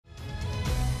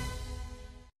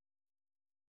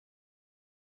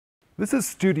This is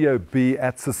Studio B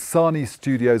at Sasani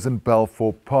Studios in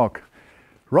Balfour Park.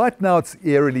 Right now it's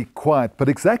eerily quiet, but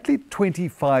exactly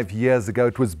 25 years ago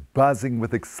it was buzzing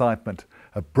with excitement.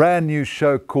 A brand new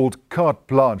show called Carte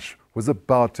Blanche was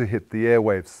about to hit the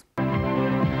airwaves.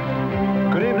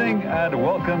 Good evening and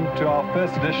welcome to our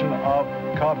first edition of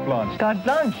Carte Blanche. Carte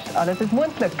Blanche, alles is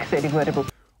moontlik, sê die Woordeboek.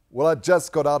 Well, I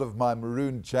just got out of my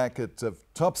maroon jacket of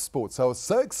Top Sports. I was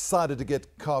so excited to get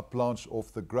Carte Blanche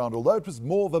off the ground, although it was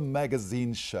more of a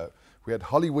magazine show. We had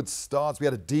Hollywood stars, we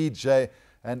had a DJ,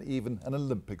 and even an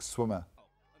Olympic swimmer.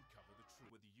 Uncover the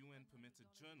truth with the UN-permitted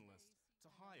journalist to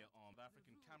hire armed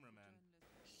African cameraman.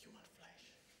 Human flesh.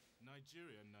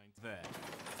 Nigeria 9 there.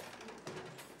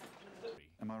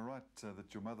 Am I right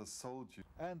that your mother sold you?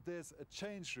 And there's a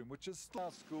change room, which is still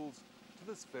our schools to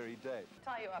this very day.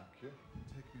 Tie you up. Okay.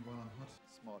 Take me while I'm hot.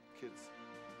 Smart kids.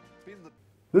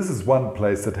 This is one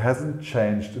place that hasn't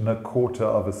changed in a quarter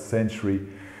of a century.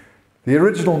 The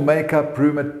original makeup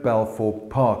room at Balfour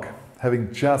Park.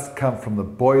 Having just come from the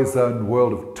boys' own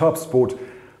world of Top Sport,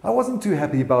 I wasn't too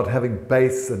happy about having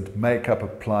base and makeup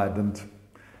applied, and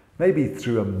maybe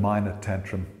threw a minor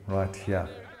tantrum right here.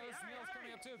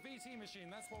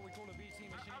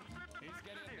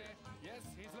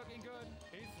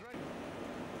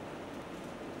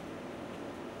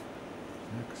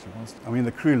 I mean,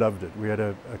 the crew loved it. We had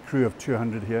a crew of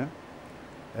 200 here,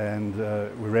 and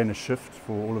we ran a shift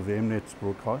for all of the Mnet's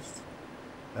broadcasts,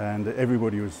 and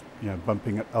everybody was,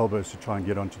 bumping elbows to try and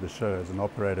get onto the show as an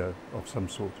operator of some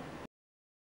sort.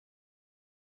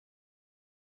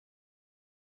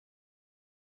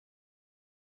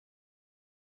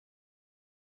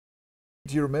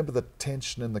 Do you remember the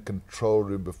tension in the control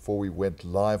room before we went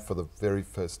live for the very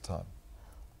first time?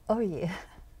 Oh yeah.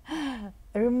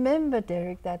 I remember,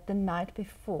 Derek, that the night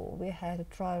before we had a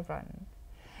trial run,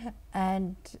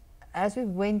 and as we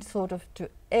went sort of to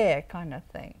air kind of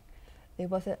thing, there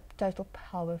was a total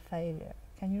power failure.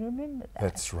 Can you remember that?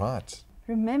 That's right.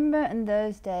 Remember in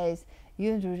those days,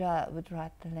 you and Ruda would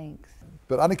write the links.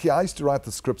 But Anneke, I used to write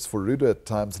the scripts for Ruda at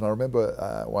times, and I remember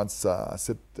once I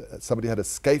said somebody had a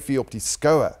skyfie op die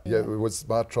skouer. Yeah, it was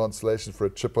my translation for a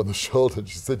chip on the shoulder, and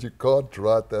she said, you can't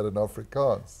write that in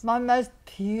Afrikaans. My most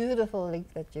beautiful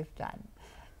link that you've done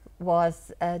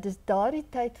was dis daardie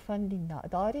tyd van die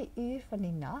daardie uur van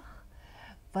die nag,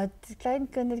 wat klein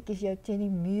kindertjies jou teen die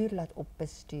muur laat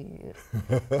opbestuur.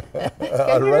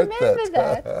 I wrote that. Remember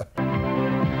that?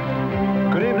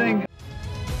 Good evening.